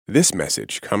This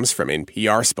message comes from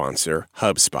NPR sponsor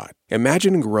HubSpot.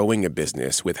 Imagine growing a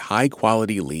business with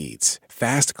high-quality leads,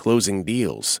 fast-closing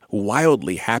deals,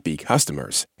 wildly happy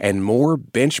customers, and more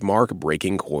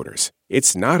benchmark-breaking quarters.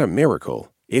 It's not a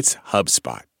miracle, it's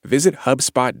HubSpot. Visit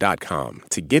HubSpot.com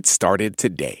to get started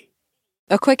today.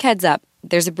 A quick heads up,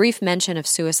 there's a brief mention of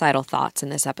suicidal thoughts in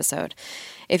this episode.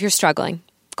 If you're struggling,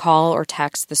 call or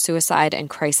text the Suicide and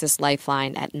Crisis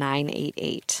Lifeline at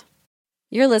 988.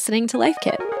 You're listening to Life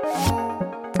Kit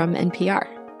from NPR.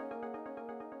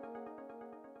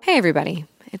 Hey everybody,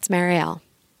 it's Marielle.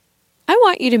 I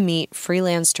want you to meet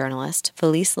freelance journalist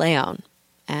Felice Leon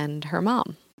and her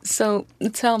mom. So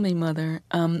tell me, Mother,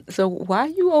 so why are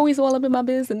you always all up in my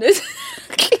business?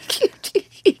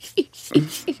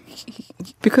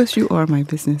 Because you are my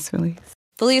business, Felice.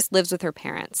 Felice lives with her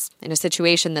parents in a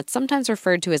situation that's sometimes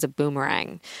referred to as a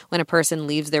boomerang, when a person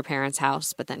leaves their parents'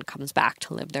 house but then comes back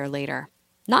to live there later.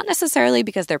 Not necessarily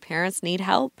because their parents need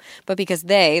help, but because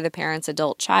they, the parent's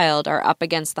adult child, are up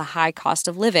against the high cost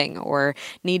of living or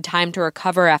need time to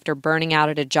recover after burning out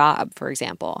at a job, for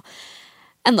example.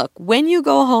 And look, when you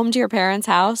go home to your parents'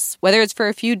 house, whether it's for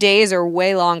a few days or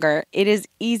way longer, it is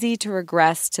easy to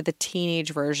regress to the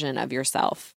teenage version of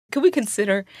yourself. Could we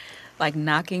consider,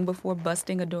 knocking before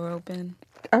busting a door open?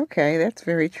 Okay, that's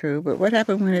very true. But what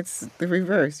happened when it's the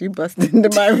reverse? You bust into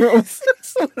my room.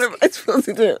 So what am I supposed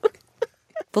to do?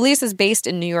 Felice is based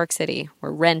in New York City,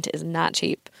 where rent is not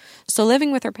cheap. So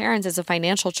living with her parents is a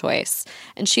financial choice.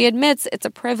 And she admits it's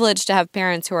a privilege to have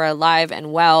parents who are alive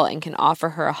and well and can offer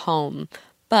her a home.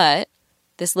 But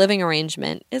this living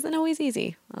arrangement isn't always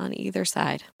easy on either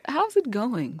side. How's it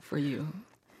going for you?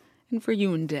 And for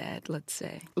you and Dad, let's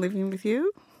say. Living with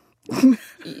you?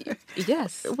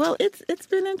 Yes. Well, it's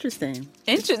been interesting.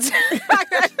 Interesting.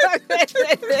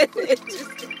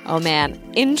 Oh man,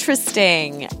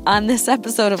 interesting. On this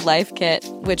episode of Life Kit,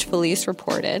 which Felice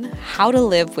reported, how to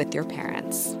live with your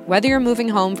parents. Whether you're moving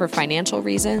home for financial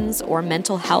reasons or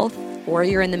mental health, or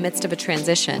you're in the midst of a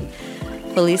transition,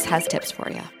 Felice has tips for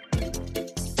you.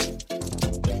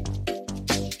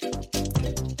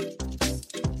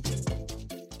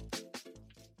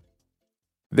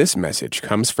 This message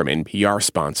comes from NPR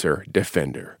sponsor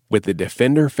Defender. With the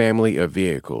Defender family of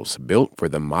vehicles built for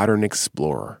the modern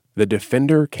explorer, the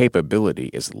Defender capability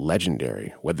is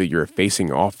legendary, whether you're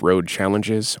facing off-road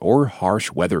challenges or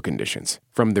harsh weather conditions.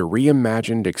 From the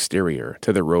reimagined exterior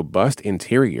to the robust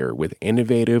interior with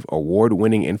innovative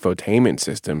award-winning infotainment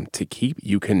system to keep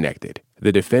you connected.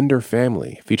 The Defender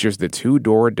family features the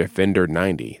 2-door Defender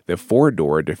 90, the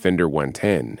 4-door Defender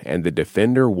 110, and the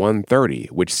Defender 130,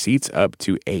 which seats up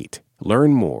to 8.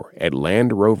 Learn more at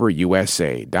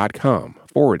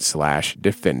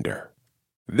LandRoverUSA.com/Defender.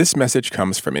 This message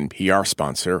comes from NPR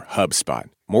sponsor HubSpot.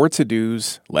 More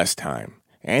to-dos, less time,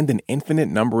 and an infinite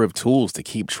number of tools to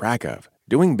keep track of.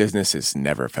 Doing business has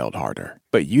never felt harder.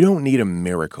 But you don't need a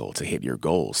miracle to hit your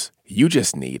goals. You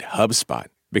just need HubSpot.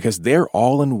 Because their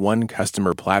all-in-one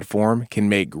customer platform can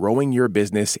make growing your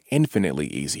business infinitely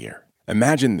easier.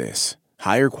 Imagine this: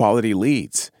 higher quality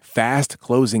leads, fast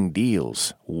closing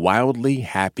deals, wildly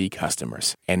happy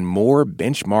customers, and more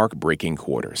benchmark-breaking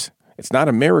quarters. It's not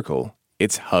a miracle,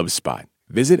 it's HubSpot.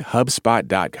 Visit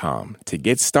HubSpot.com to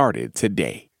get started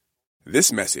today.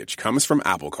 This message comes from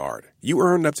Apple Card. You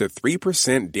earn up to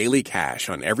 3% daily cash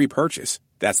on every purchase.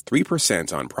 That's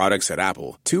 3% on products at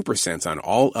Apple, 2% on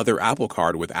all other Apple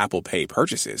Card with Apple Pay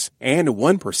purchases, and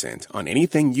 1% on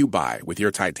anything you buy with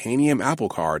your titanium Apple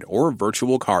Card or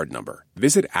virtual card number.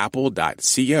 Visit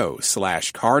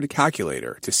apple.co/card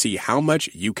calculator to see how much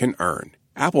you can earn.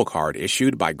 Apple Card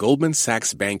issued by Goldman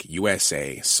Sachs Bank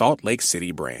USA, Salt Lake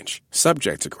City branch.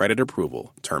 Subject to credit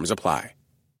approval. Terms apply.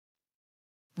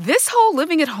 This whole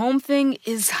living at home thing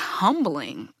is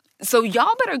humbling. So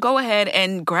y'all better go ahead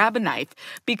and grab a knife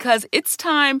because it's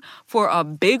time for a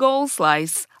big old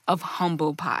slice of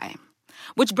humble pie.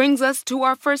 Which brings us to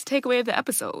our first takeaway of the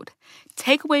episode.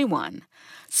 Takeaway 1,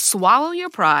 swallow your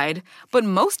pride, but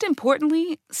most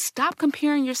importantly, stop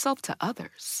comparing yourself to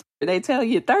others. They tell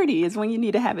you 30 is when you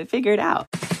need to have it figured out.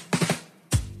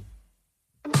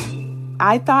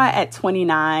 I thought at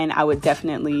 29 I would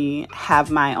definitely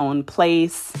have my own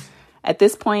place. At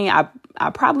this point, I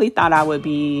probably thought I would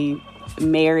be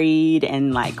married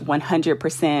and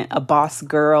 100% a boss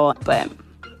girl, but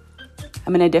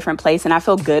I'm in a different place and I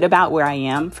feel good about where I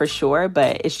am for sure,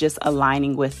 but it's just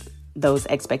aligning with those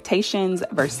expectations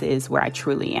versus where I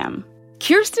truly am.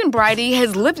 Kirsten Bridey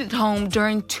has lived at home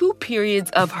during 2 periods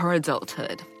of her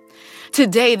adulthood.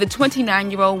 Today, the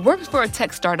 29-year-old works for a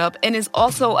tech startup and is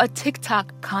also a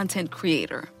TikTok content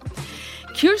creator.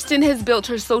 Kirsten has built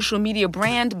her social media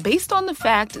brand based on the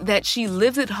fact that she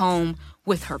lives at home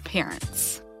with her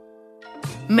parents.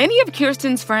 Many of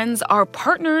Kirsten's friends are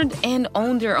partnered and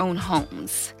own their own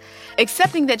homes.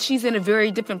 Accepting that she's in a very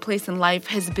different place in life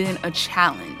has been a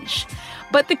challenge.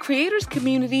 But the creators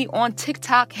community on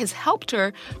TikTok has helped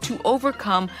her to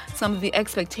overcome some of the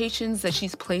expectations that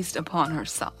she's placed upon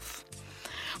herself.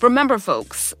 Remember,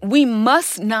 folks, we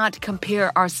must not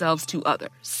compare ourselves to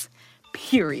others.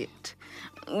 Period.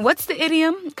 What's the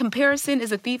idiom? Comparison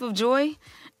is a thief of joy?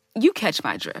 You catch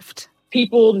my drift.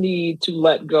 People need to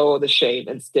let go of the shame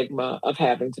and stigma of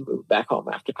having to move back home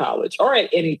after college or at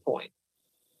any point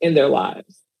in their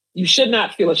lives. You should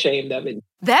not feel ashamed of it.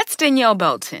 That's Danielle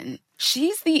Belton.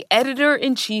 She's the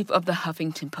editor-in-chief of the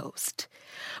Huffington Post.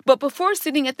 But before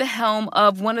sitting at the helm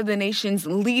of one of the nation's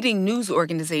leading news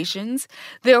organizations,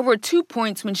 there were 2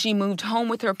 points when she moved home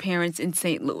with her parents in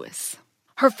St. Louis.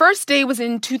 Her first day was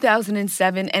in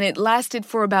 2007, and it lasted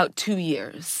for about 2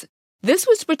 years. This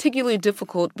was particularly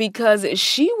difficult because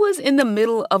she was in the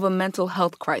middle of a mental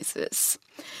health crisis.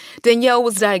 Danielle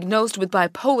was diagnosed with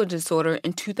bipolar disorder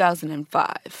in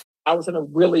 2005. I was in a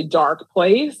really dark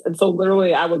place. And so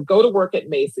literally I would go to work at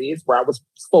Macy's where I was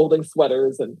folding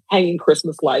sweaters and hanging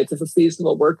Christmas lights as a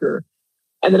seasonal worker.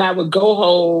 And then I would go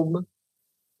home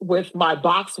with my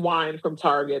box wine from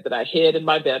Target that I hid in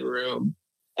my bedroom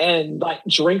and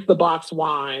drink the box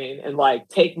wine and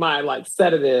take my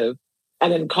sedative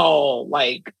and then call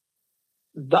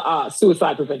the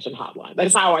suicide prevention hotline.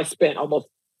 That's how I spent almost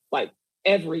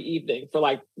every evening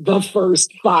for the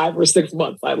first 5 or 6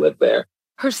 months I lived there.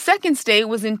 Her second stay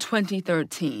was in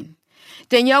 2013.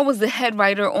 Danielle was the head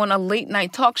writer on a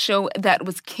late-night talk show that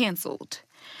was canceled.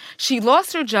 She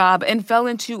lost her job and fell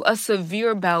into a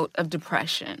severe bout of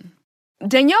depression.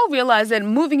 Danielle realized that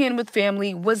moving in with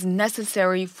family was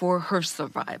necessary for her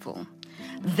survival.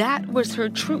 That was her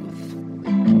truth.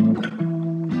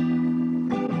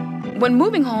 When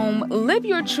moving home, live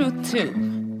your truth too.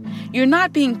 You're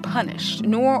not being punished,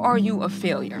 nor are you a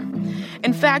failure.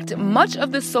 In fact, much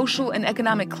of the social and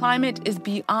economic climate is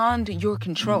beyond your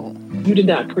control. You did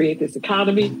not create this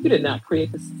economy. You did not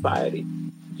create this society.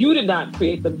 You did not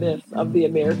create the myth of the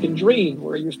American dream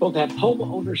where you're supposed to have home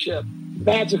ownership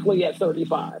magically at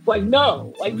 35.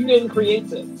 No, you didn't create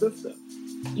this system.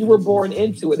 You were born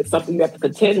into it. It's something you have to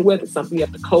contend with. It's something you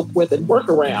have to cope with and work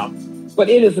around. But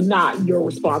it is not your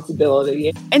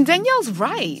responsibility. And Danielle's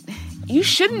right. You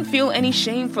shouldn't feel any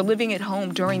shame for living at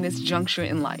home during this juncture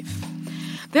in life.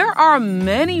 There are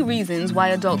many reasons why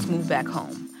adults move back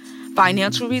home.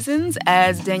 Financial reasons,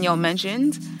 as Danielle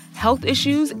mentioned, health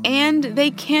issues, and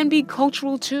they can be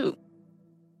cultural too.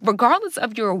 Regardless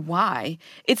of your why,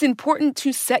 it's important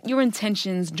to set your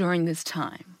intentions during this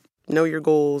time. Know your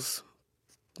goals.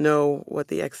 Know what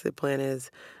the exit plan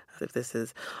is. If this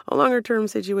is a longer-term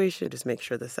situation, just make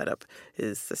sure the setup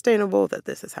is sustainable, that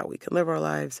this is how we can live our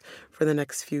lives for the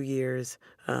next few years,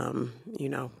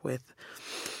 with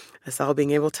us all being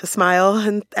able to smile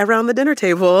and around the dinner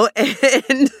table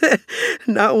and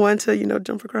not want to,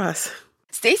 jump across.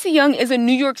 Stacey Young is a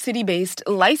New York City-based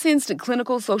licensed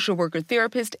clinical social worker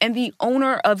therapist and the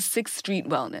owner of 6th Street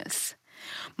Wellness.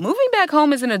 Moving back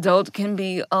home as an adult can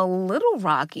be a little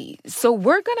rocky, so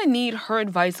we're going to need her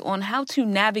advice on how to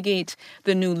navigate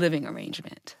the new living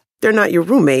arrangement. They're not your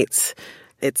roommates.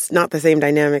 It's not the same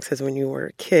dynamics as when you were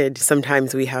a kid.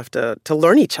 Sometimes we have to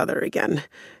learn each other again.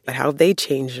 But how have they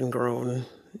changed and grown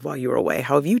while you were away?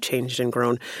 How have you changed and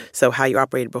grown? So how you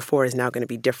operated before is now going to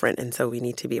be different. And so we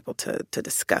need to be able to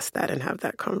discuss that and have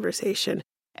that conversation.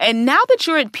 And now that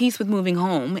you're at peace with moving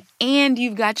home and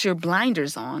you've got your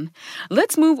blinders on,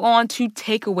 let's move on to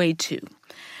takeaway 2.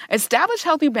 Establish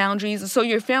healthy boundaries so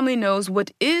your family knows what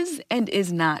is and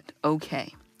is not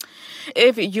okay.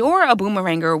 If you're a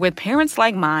boomeranger with parents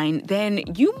like mine, then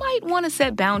you might want to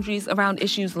set boundaries around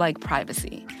issues like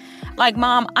privacy. Like,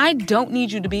 Mom, I don't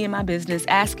need you to be in my business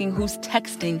asking who's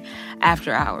texting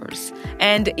after hours.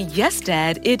 And yes,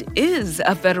 Dad, it is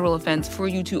a federal offense for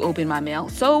you to open my mail,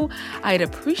 so I'd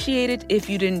appreciate it if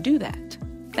you didn't do that.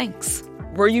 Thanks.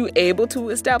 Were you able to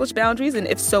establish boundaries? And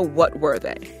if so, what were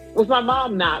they? With my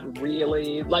mom, not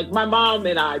really. My mom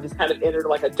and I just kind of entered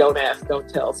a don't ask, don't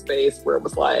tell space where it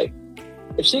was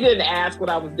if she didn't ask what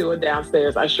I was doing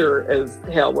downstairs, I sure as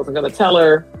hell wasn't going to tell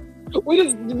her. We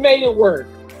just made it work.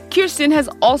 Kirsten has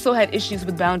also had issues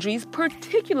with boundaries,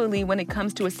 particularly when it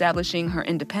comes to establishing her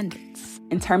independence.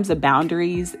 In terms of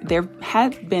boundaries, there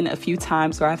have been a few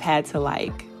times where I've had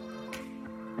to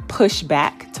push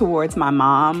back towards my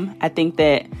mom. I think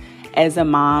that as a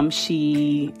mom,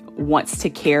 she wants to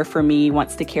care for me,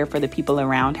 wants to care for the people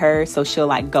around her. So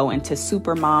she'll go into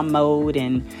super mom mode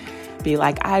and be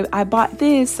like, I bought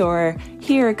this, or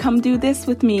here, come do this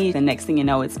with me. The next thing you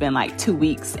know, it's been like 2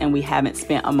 weeks and we haven't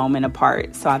spent a moment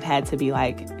apart. So I've had to be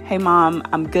like, hey, Mom,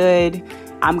 I'm good.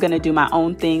 I'm going to do my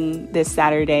own thing this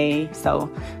Saturday.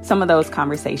 So some of those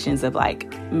conversations of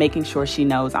like making sure she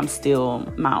knows I'm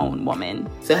still my own woman.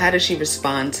 So how does she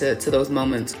respond to those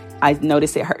moments? I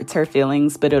notice it hurts her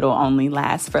feelings, but it'll only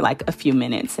last for like a few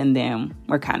minutes and then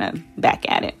we're kind of back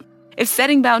at it. If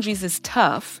setting boundaries is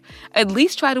tough, at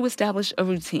least try to establish a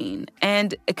routine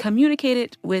and communicate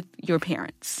it with your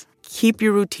parents. Keep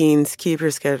your routines, keep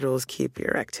your schedules, keep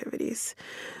your activities.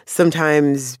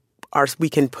 Sometimes we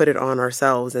can put it on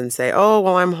ourselves and say, oh,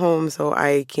 well, I'm home, so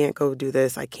I can't go do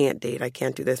this. I can't date. I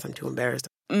can't do this. I'm too embarrassed.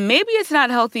 Maybe it's not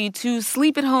healthy to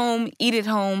sleep at home, eat at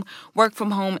home, work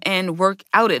from home, and work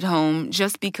out at home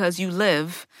just because you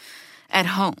live at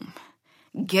home.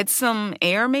 Get some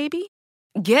air, maybe?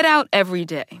 Get out every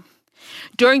day.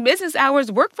 During business hours,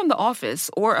 work from the office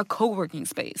or a co-working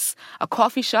space, a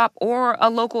coffee shop, or a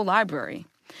local library.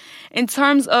 In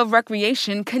terms of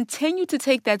recreation, continue to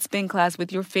take that spin class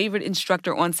with your favorite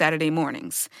instructor on Saturday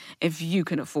mornings, if you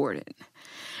can afford it.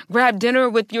 Grab dinner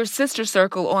with your sister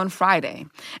circle on Friday,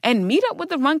 and meet up with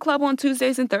the run club on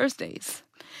Tuesdays and Thursdays.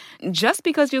 Just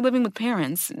because you're living with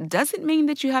parents doesn't mean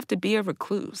that you have to be a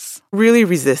recluse. Really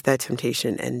resist that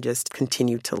temptation and just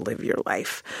continue to live your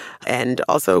life. And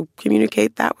also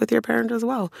communicate that with your parent as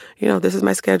well. This is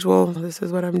my schedule. This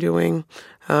is what I'm doing.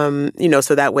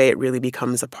 So that way it really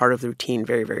becomes a part of the routine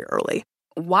very, very early.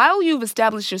 While you've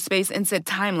established your space and set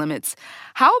time limits,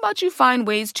 how about you find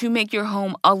ways to make your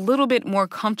home a little bit more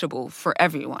comfortable for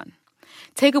everyone?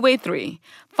 Takeaway 3,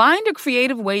 find a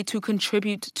creative way to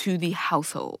contribute to the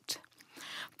household.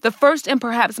 The first and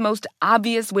perhaps most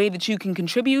obvious way that you can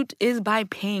contribute is by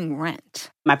paying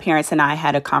rent. My parents and I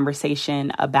had a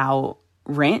conversation about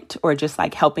rent or just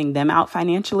like helping them out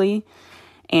financially.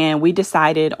 And we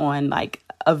decided on like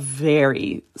a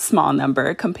very small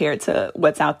number compared to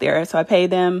what's out there. So I pay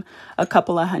them a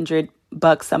couple of $100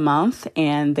 a month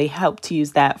and they help to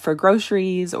use that for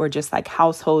groceries or just like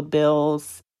household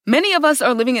bills. Many of us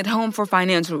are living at home for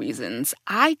financial reasons.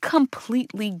 I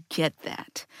completely get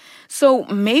that. So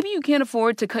maybe you can't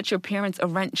afford to cut your parents a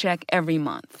rent check every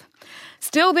month.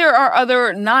 Still, there are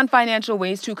other non-financial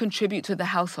ways to contribute to the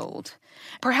household.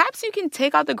 Perhaps you can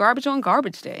take out the garbage on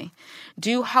garbage day,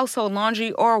 do household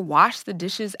laundry, or wash the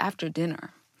dishes after dinner.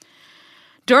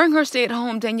 During her stay at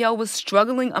home, Danielle was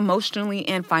struggling emotionally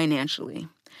and financially.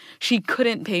 She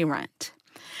couldn't pay rent.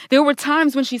 There were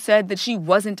times when she said that she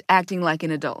wasn't acting like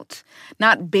an adult,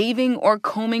 not bathing or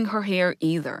combing her hair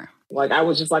either. Like I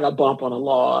was just like a bump on a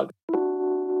log.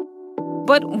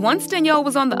 But once Danielle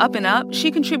was on the up and up, she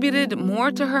contributed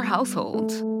more to her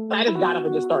household. I just got up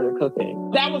and just started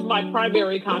cooking. That was my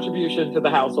primary contribution to the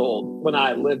household when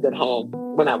I lived at home,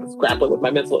 when I was grappling with my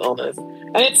mental illness.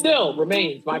 And it still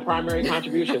remains my primary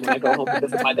contribution when I go home to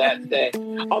visit my dad today.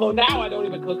 Although now I don't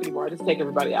even cook anymore. I just take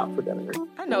everybody out for dinner.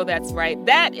 I know that's right.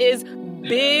 That is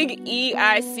big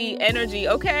EIC energy,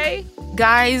 okay?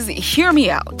 Guys, hear me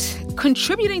out.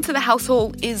 Contributing to the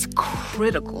household is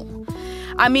critical.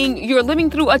 I mean, you're living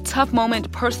through a tough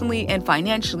moment personally and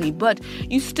financially, but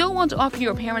you still want to offer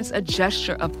your parents a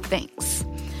gesture of thanks.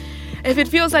 If it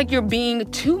feels like you're being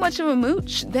too much of a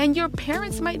mooch, then your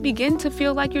parents might begin to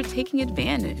feel like you're taking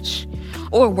advantage.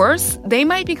 Or worse, they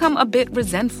might become a bit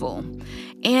resentful.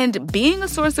 And being a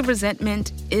source of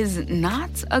resentment is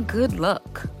not a good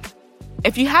look.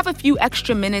 If you have a few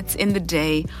extra minutes in the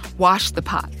day, wash the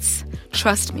pots.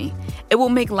 Trust me, it will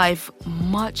make life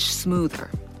much smoother.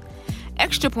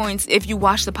 Extra points if you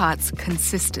wash the pots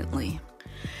consistently.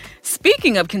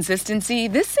 Speaking of consistency,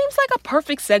 this seems like a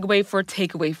perfect segue for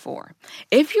takeaway 4.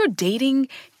 If you're dating,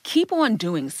 keep on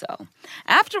doing so.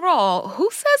 After all, who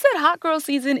says that hot girl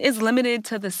season is limited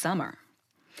to the summer?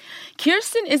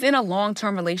 Kirsten is in a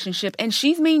long-term relationship and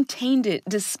she's maintained it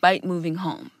despite moving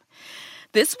home.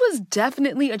 This was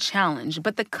definitely a challenge,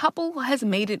 but the couple has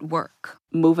made it work.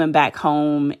 Moving back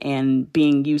home and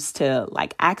being used to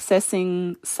like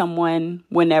accessing someone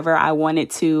whenever I wanted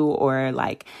to, or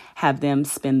like have them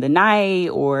spend the night,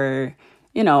 or,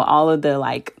 all of the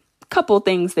like couple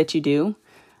things that you do.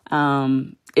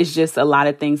 It's just a lot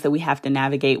of things that we have to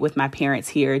navigate with my parents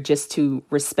here just to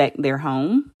respect their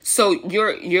home. So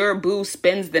your boo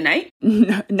spends the night?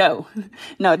 No,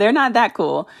 they're not that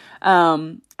cool.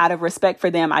 Out of respect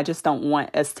for them, I just don't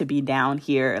want us to be down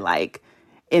here like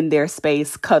in their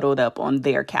space, cuddled up on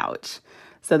their couch.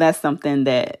 So that's something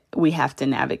that we have to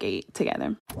navigate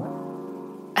together.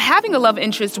 Having a love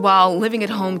interest while living at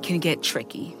home can get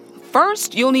tricky.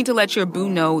 First, you'll need to let your boo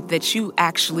know that you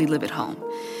actually live at home.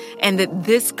 and that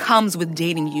this comes with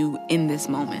dating you in this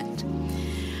moment.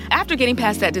 After getting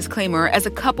past that disclaimer, as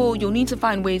a couple, you'll need to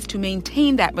find ways to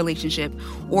maintain that relationship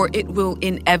or it will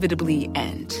inevitably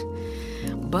end.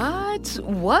 But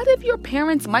what if your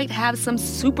parents might have some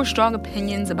super strong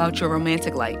opinions about your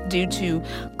romantic life due to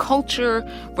culture,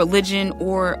 religion,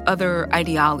 or other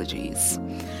ideologies?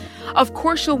 Of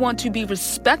course, you'll want to be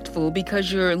respectful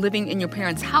because you're living in your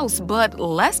parents' house, but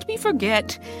lest we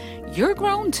forget, you're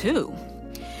grown too.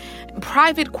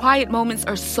 Private, quiet moments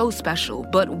are so special,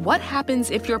 but what happens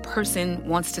if your person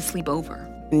wants to sleep over?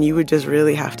 And you would just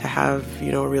really have to have,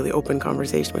 a really open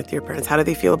conversation with your parents. How do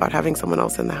they feel about having someone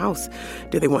else in the house?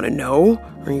 Do they want to know?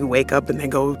 Or you wake up and they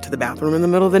go to the bathroom in the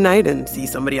middle of the night and see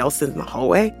somebody else in the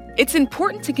hallway? It's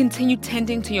important to continue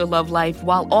tending to your love life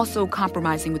while also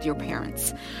compromising with your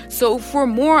parents. So for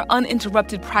more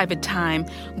uninterrupted private time,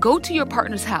 go to your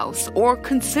partner's house or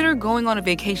consider going on a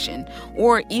vacation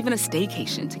or even a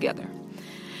staycation together.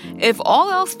 If all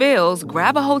else fails,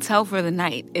 grab a hotel for the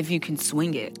night if you can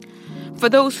swing it. For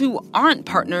those who aren't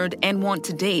partnered and want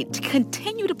to date,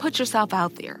 continue to put yourself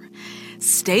out there.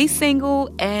 Stay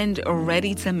single and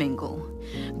ready to mingle.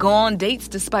 Go on dates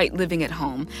despite living at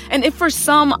home. And if for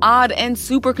some odd and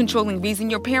super controlling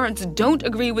reason your parents don't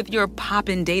agree with your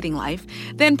pop-in dating life,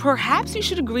 then perhaps you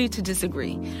should agree to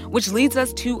disagree, which leads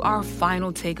us to our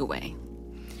final takeaway.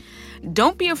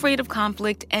 Don't be afraid of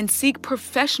conflict and seek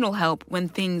professional help when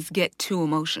things get too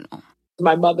emotional.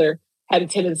 My mother had a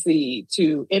tendency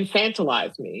to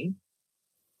infantilize me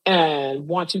and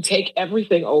want to take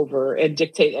everything over and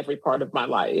dictate every part of my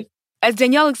life. As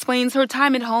Danielle explains, her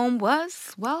time at home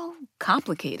was,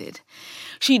 complicated.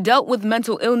 She dealt with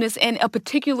mental illness and a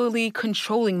particularly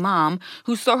controlling mom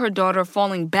who saw her daughter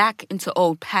falling back into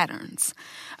old patterns.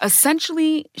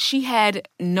 Essentially, she had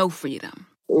no freedom.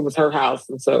 It was her house,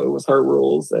 and so it was her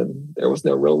rules, and there was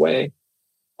no real way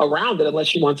around it unless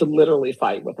she wanted to literally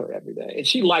fight with her every day. And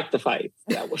she liked to fight.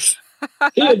 She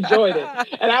enjoyed it.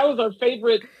 And I was her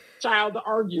favorite child to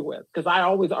argue with because I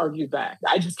always argue back.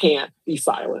 I just can't be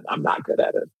silent. I'm not good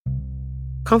at it.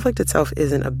 Conflict itself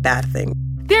isn't a bad thing.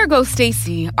 There goes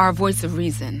Stacy, our voice of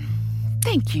reason.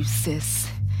 Thank you,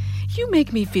 sis. You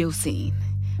make me feel seen.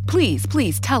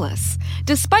 Please tell us,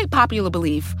 despite popular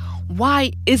belief,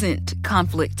 why isn't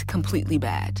conflict completely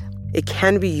bad? It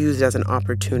can be used as an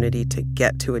opportunity to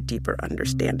get to a deeper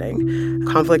understanding.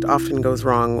 Conflict often goes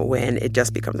wrong when it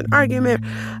just becomes an argument.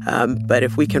 But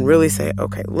if we can really say,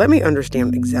 okay, let me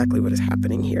understand exactly what is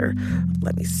happening here.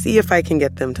 Let me see if I can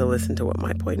get them to listen to what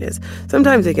my point is.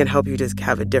 Sometimes it can help you just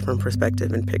have a different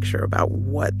perspective and picture about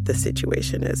what the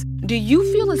situation is. Do you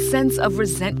feel a sense of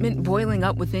resentment boiling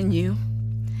up within you?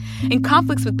 In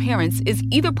conflicts with parents, is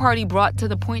either party brought to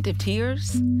the point of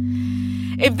tears?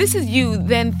 If this is you,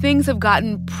 then things have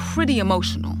gotten pretty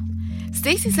emotional.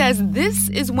 Stacy says this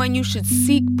is when you should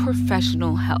seek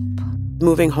professional help.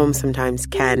 Moving home sometimes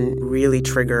can really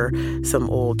trigger some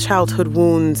old childhood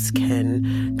wounds,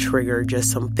 can trigger just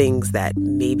some things that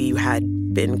maybe you had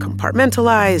been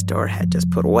compartmentalized or had just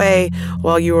put away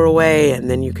while you were away, and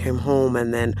then you came home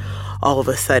and then all of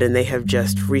a sudden they have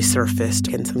just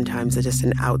resurfaced. And sometimes it's just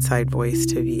an outside voice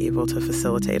to be able to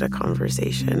facilitate a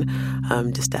conversation,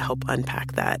 just to help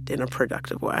unpack that in a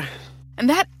productive way. And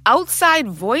that outside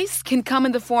voice can come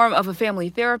in the form of a family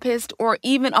therapist or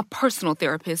even a personal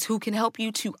therapist who can help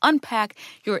you to unpack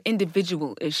your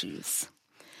individual issues.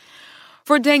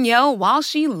 For Danielle, while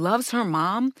she loves her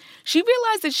mom, she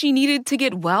realized that she needed to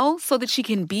get well so that she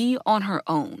can be on her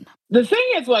own. The thing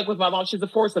is, with my mom, she's a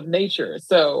force of nature.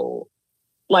 So,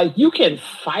 you can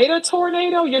fight a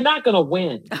tornado, you're not going to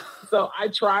win. So I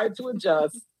tried to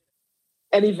adjust.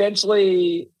 And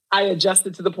eventually I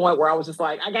adjusted to the point where I was just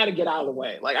like, I got to get out of the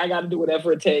way. I got to do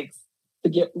whatever it takes to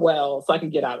get well so I can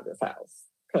get out of this house.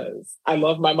 Because I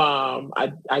love my mom.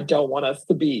 I don't want us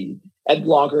to be at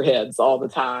loggerheads all the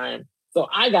time. So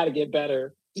I got to get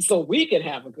better so we can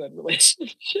have a good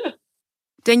relationship.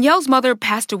 Danielle's mother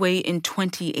passed away in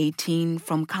 2018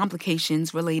 from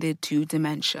complications related to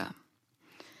dementia.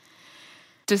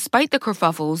 Despite the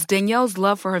kerfuffles, Danielle's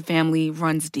love for her family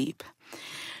runs deep.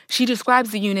 She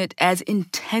describes the unit as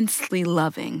intensely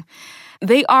loving.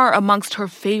 They are amongst her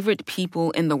favorite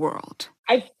people in the world.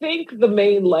 I think the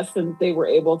main lesson they were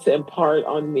able to impart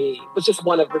on me was just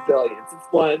one of resilience. It's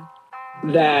one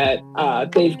that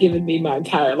they've given me my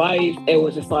entire life. It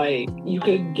was just you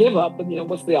could give up, and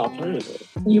what's the alternative?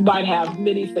 You might have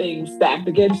many things stacked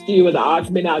against you, and the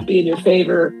odds may not be in your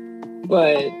favor,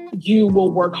 but you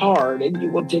will work hard, and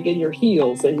you will dig in your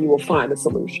heels, and you will find a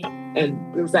solution.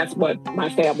 And that's what my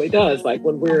family does.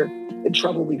 When we're in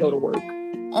trouble, we go to work.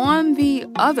 On the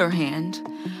other hand,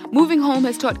 moving home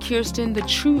has taught Kirsten the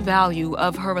true value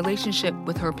of her relationship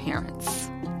with her parents.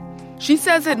 She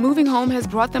says that moving home has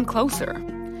brought them closer.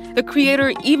 The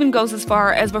creator even goes as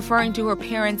far as referring to her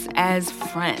parents as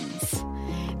friends.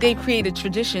 They created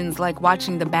traditions like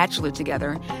watching The Bachelor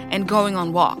together and going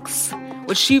on walks,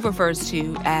 which she refers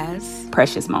to as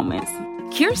precious moments.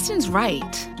 Kirsten's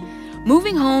right.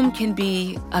 Moving home can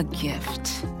be a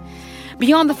gift.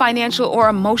 Beyond the financial or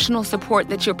emotional support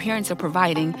that your parents are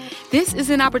providing, this is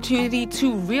an opportunity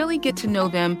to really get to know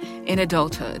them in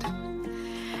adulthood.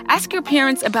 Ask your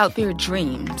parents about their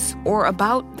dreams or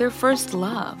about their first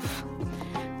love.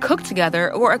 Cook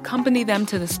together or accompany them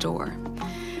to the store.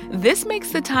 This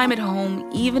makes the time at home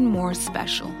even more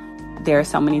special. There are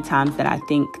so many times that I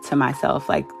think to myself,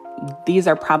 like, these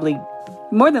are probably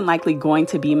more than likely going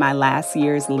to be my last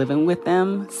years living with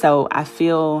them. So I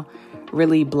feel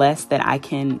really blessed that I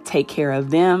can take care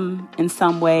of them in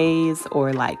some ways,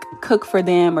 or like cook for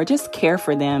them, or just care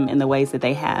for them in the ways that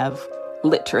they have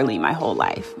literally my whole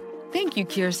life. Thank you,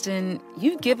 Kirsten.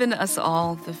 You've given us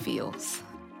all the feels.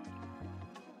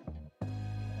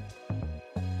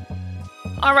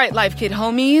 All right, Life Kit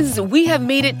homies, we have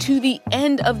made it to the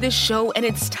end of this show, and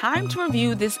it's time to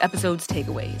review this episode's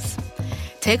takeaways.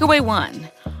 Takeaway 1,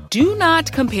 do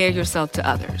not compare yourself to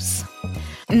others.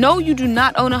 No, you do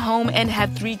not own a home and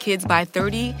have 3 kids by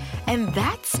 30, and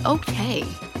that's okay.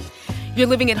 You're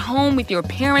living at home with your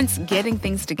parents, getting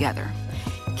things together.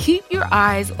 Keep your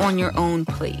eyes on your own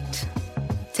plate.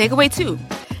 Takeaway 2,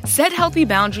 set healthy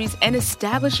boundaries and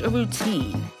establish a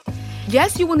routine.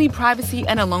 Yes, you will need privacy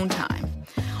and alone time.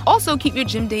 Also, keep your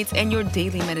gym dates and your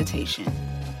daily meditation.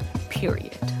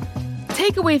 Period.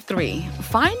 Takeaway 3,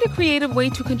 find a creative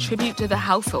way to contribute to the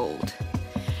household.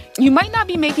 You might not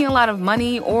be making a lot of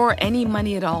money or any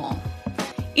money at all.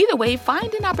 Either way,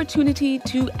 find an opportunity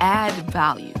to add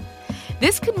value.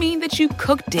 This could mean that you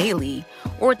cook daily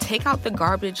or take out the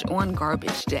garbage on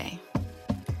garbage day.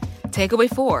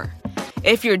 Takeaway 4,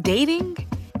 if you're dating,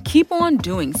 keep on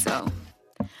doing so.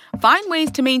 Find ways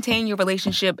to maintain your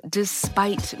relationship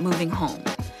despite moving home.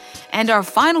 And our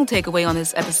final takeaway on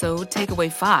this episode,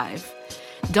 takeaway 5,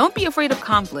 don't be afraid of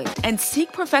conflict and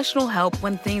seek professional help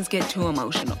when things get too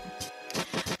emotional.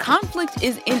 Conflict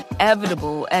is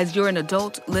inevitable as you're an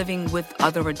adult living with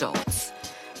other adults.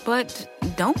 But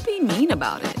don't be mean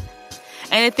about it.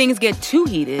 And if things get too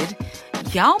heated,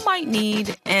 y'all might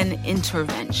need an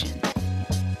intervention.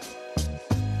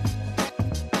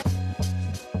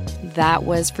 That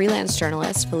was freelance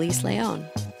journalist Felice Leon.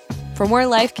 For more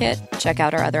Life Kit, check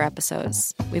out our other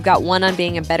episodes. We've got one on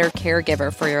being a better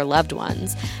caregiver for your loved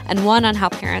ones, and one on how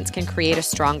parents can create a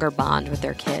stronger bond with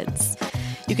their kids.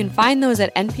 You can find those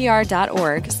at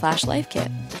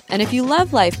npr.org/lifekit. And if you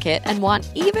love Life Kit and want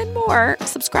even more,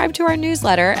 subscribe to our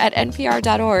newsletter at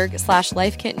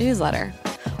npr.org/lifekitnewsletter.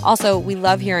 Also, we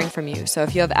love hearing from you, so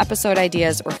if you have episode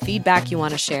ideas or feedback you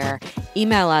want to share,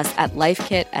 email us at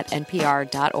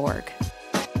lifekit@npr.org.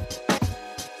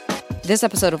 This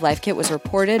episode of Life Kit was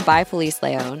reported by Felice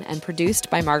Leon and produced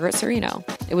by Margaret Serino.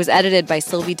 It was edited by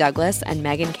Sylvie Douglas and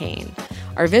Megan Kane.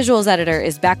 Our visuals editor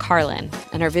is Beck Harlan,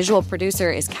 and our visual producer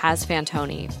is Kaz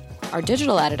Fantoni. Our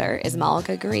digital editor is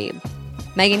Malika Garib.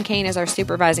 Megan Kane is our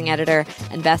supervising editor,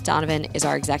 and Beth Donovan is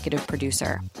our executive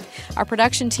producer. Our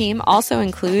production team also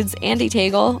includes Andy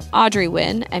Tagle, Audrey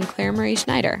Wynn, and Claire Marie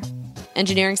Schneider.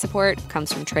 Engineering support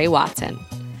comes from Trey Watson.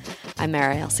 I'm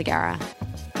Mariel Segarra.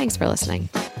 Thanks for listening.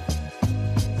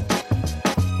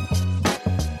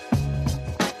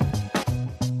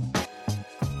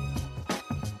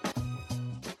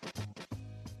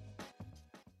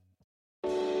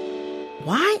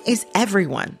 Why is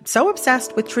everyone so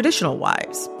obsessed with traditional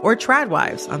wives or trad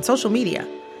wives on social media?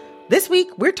 This week,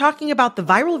 we're talking about the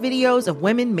viral videos of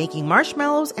women making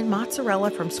marshmallows and mozzarella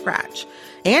from scratch,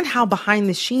 and how behind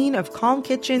the sheen of calm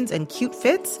kitchens and cute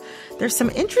fits, there's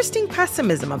some interesting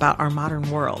pessimism about our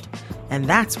modern world. And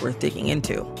that's worth digging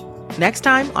into. Next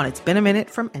time on It's Been a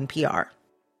Minute from NPR.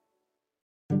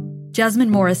 Jasmine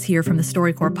Morris here from the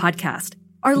StoryCorps podcast.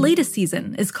 Our latest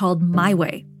season is called My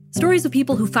Way. Stories of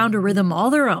people who found a rhythm all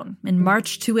their own and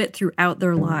marched to it throughout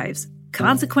their lives.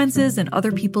 Consequences and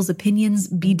other people's opinions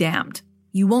be damned.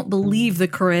 You won't believe the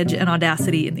courage and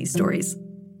audacity in these stories.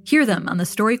 Hear them on the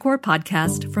StoryCorps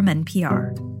podcast from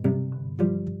NPR.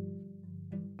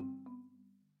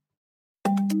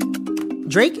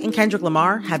 Drake and Kendrick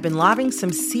Lamar have been lobbing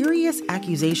some serious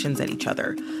accusations at each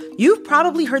other. You've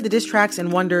probably heard the diss tracks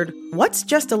and wondered, what's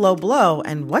just a low blow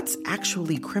and what's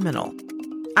actually criminal?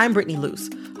 I'm Brittany Luce,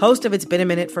 host of It's Been a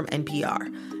Minute from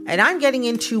NPR, and I'm getting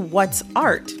into what's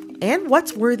art and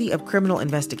what's worthy of criminal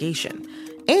investigation,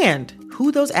 and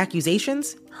who those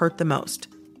accusations hurt the most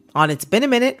on It's Been a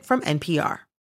Minute from NPR.